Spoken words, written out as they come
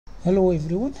Hello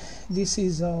everyone, this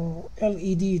is a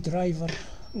LED driver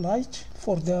light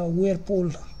for the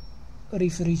Whirlpool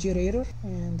refrigerator,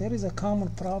 and there is a common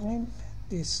problem.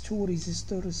 These two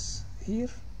resistors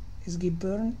here is get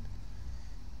burned.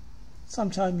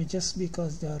 Sometimes just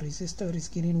because the resistor is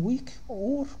getting weak,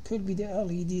 or could be the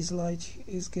LED's light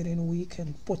is getting weak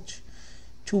and put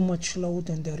too much load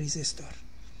on the resistor.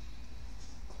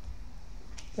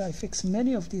 I fixed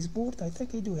many of these boards. I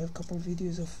think I do have a couple of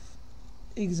videos of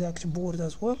exact board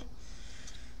as well.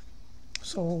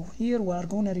 So here we are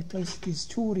going to replace these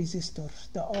two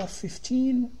resistors, the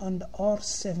R15 and the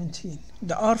R17.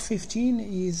 The R15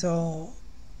 is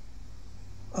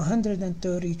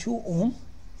 132 ohm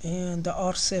and the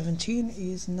R17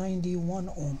 is 91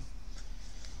 ohm.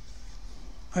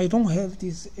 I don't have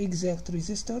these exact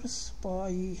resistors,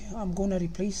 but I'm going to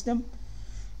replace them.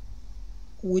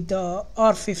 With the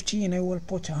R15 I will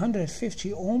put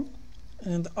 150 ohm,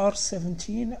 and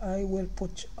R17 I will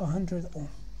put 100 ohm.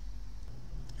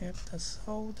 Yep, that's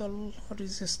how the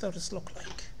resistors look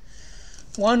like.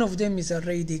 One of them is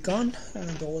already gone and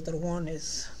the other one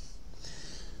is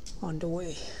on the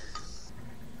way.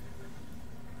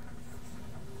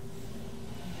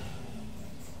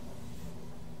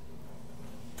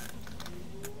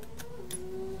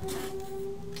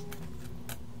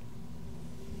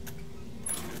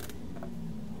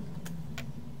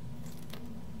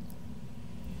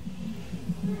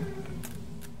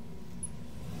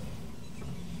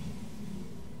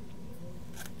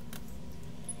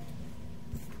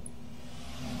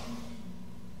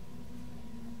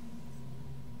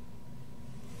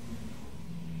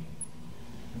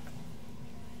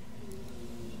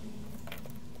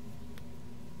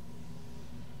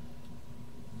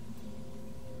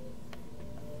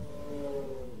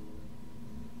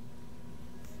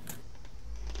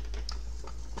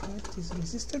 This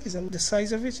resistor is the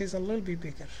size of it is a little bit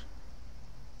bigger.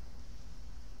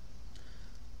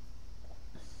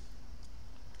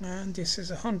 And this is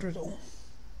 100 ohm.